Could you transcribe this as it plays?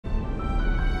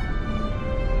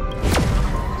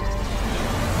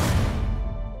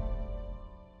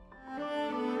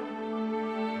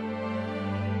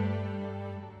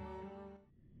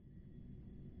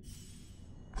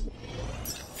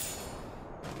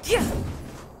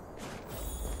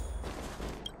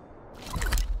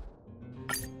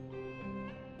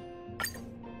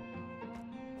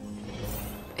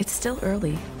It's still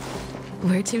early.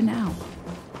 Where to now?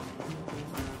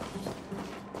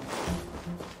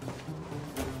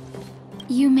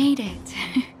 You made it.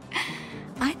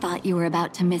 I thought you were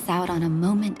about to miss out on a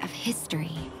moment of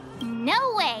history.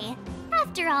 No way!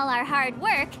 After all our hard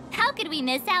work, how could we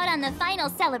miss out on the final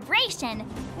celebration,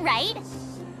 right?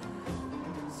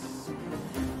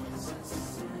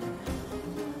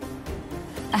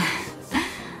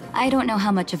 I don't know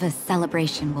how much of a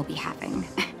celebration we'll be having.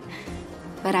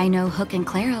 But I know Hook and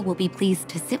Clara will be pleased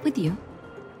to sit with you.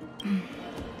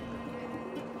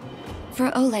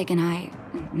 For Oleg and I,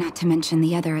 not to mention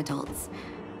the other adults,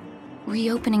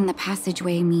 reopening the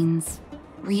passageway means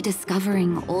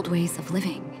rediscovering old ways of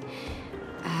living.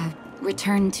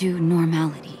 Return to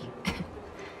normality.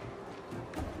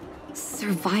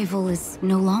 Survival is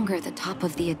no longer the top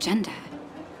of the agenda.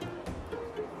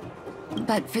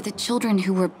 But for the children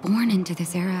who were born into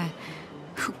this era,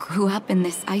 who grew up in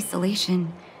this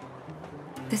isolation,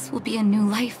 this will be a new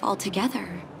life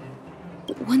altogether.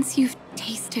 Once you've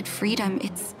tasted freedom,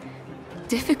 it's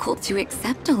difficult to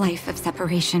accept a life of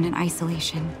separation and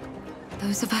isolation.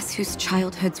 Those of us whose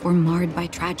childhoods were marred by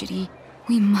tragedy,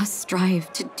 we must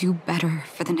strive to do better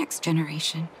for the next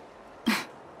generation.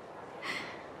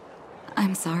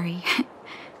 I'm sorry.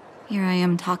 Here I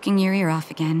am talking your ear off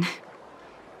again.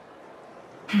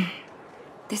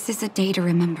 This is a day to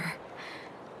remember.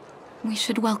 We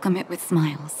should welcome it with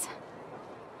smiles.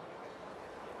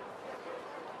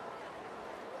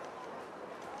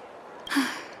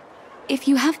 If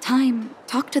you have time,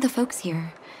 talk to the folks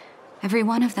here. Every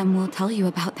one of them will tell you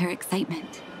about their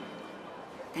excitement.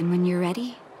 Then when you're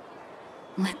ready,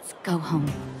 let's go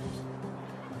home.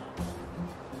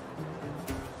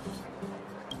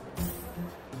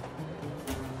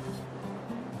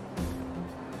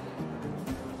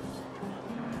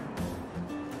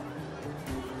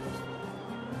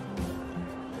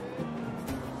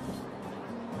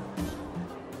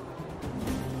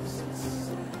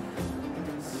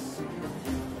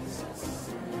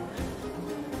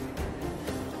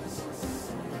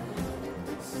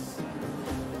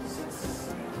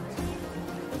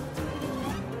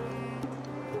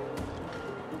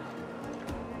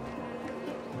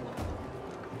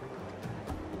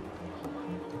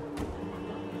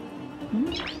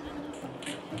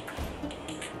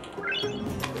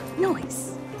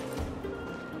 Noise.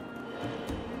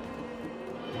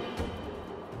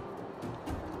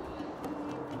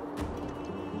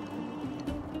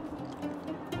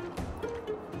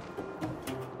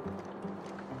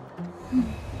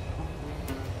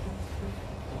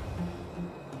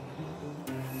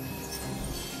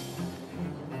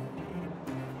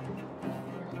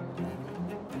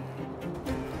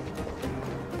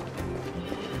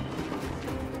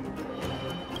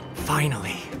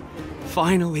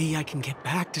 Finally, I can get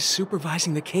back to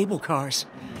supervising the cable cars.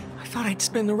 I thought I'd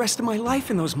spend the rest of my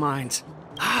life in those mines.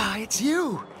 Ah, it's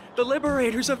you, the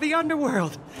liberators of the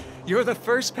underworld. You're the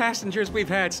first passengers we've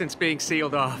had since being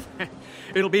sealed off.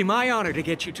 It'll be my honor to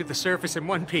get you to the surface in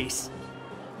one piece.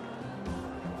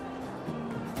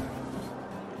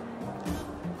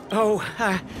 Oh,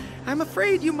 I'm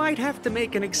afraid you might have to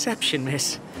make an exception,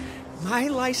 miss. My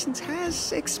license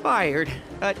has expired,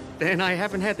 but then I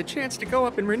haven't had the chance to go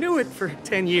up and renew it for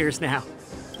 10 years now.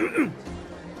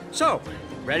 So,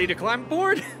 ready to climb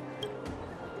aboard?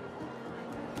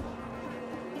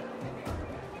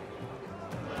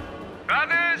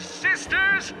 Brothers,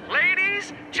 sisters,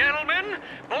 ladies, gentlemen,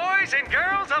 boys and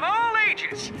girls of all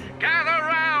ages, gather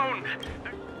round.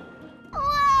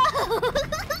 Whoa! Look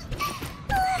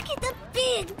at the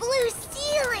big blue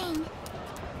ceiling!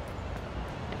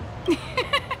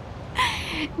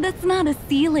 That's not a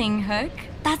ceiling, Hook.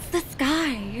 That's the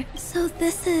sky. So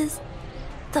this is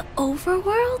the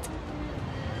overworld?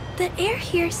 The air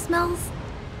here smells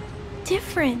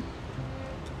different.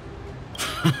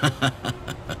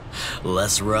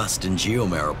 Less rust and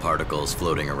geomarrow particles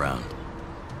floating around.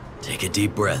 Take a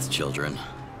deep breath, children.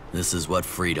 This is what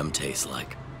freedom tastes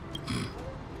like.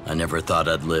 I never thought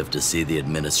I'd live to see the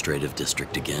administrative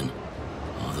district again.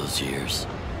 All those years.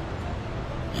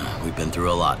 We've been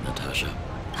through a lot, Natasha.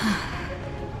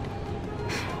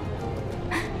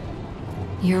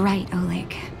 You're right,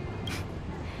 Oleg.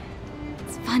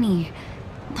 It's funny.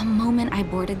 The moment I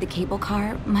boarded the cable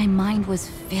car, my mind was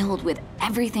filled with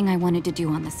everything I wanted to do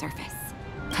on the surface.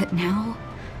 But now,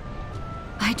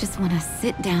 I just want to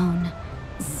sit down,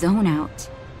 zone out,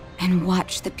 and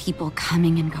watch the people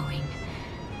coming and going.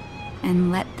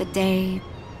 And let the day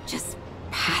just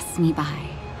pass me by.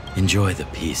 Enjoy the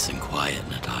peace and quiet,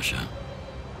 Natasha.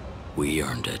 We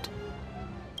earned it.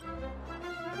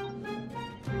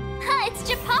 It's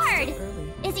Japard!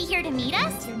 Is he here to meet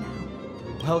us?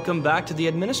 Welcome back to the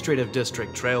Administrative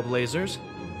District, Trailblazers.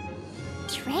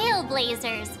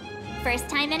 Trailblazers. First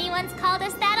time anyone's called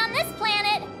us that on this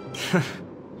planet.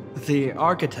 The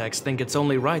architects think it's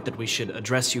only right that we should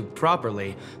address you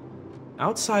properly.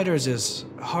 Outsiders is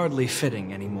hardly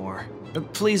fitting anymore.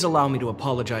 Please allow me to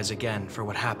apologize again for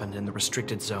what happened in the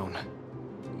restricted zone.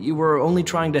 You were only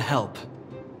trying to help.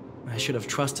 I should have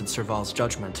trusted Serval's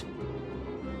judgment.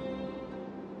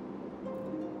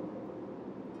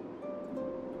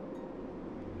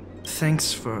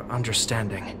 Thanks for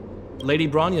understanding. Lady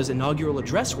Bronya's inaugural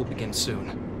address will begin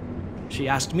soon. She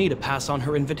asked me to pass on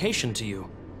her invitation to you.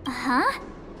 Huh?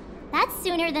 That's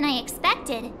sooner than I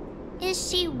expected. Is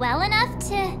she well enough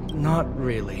to... Not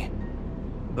really.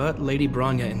 But Lady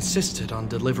Bronya insisted on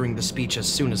delivering the speech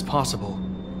as soon as possible.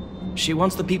 She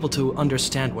wants the people to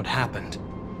understand what happened.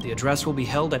 The address will be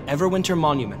held at Everwinter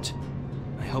Monument.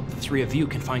 I hope the three of you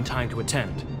can find time to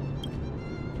attend.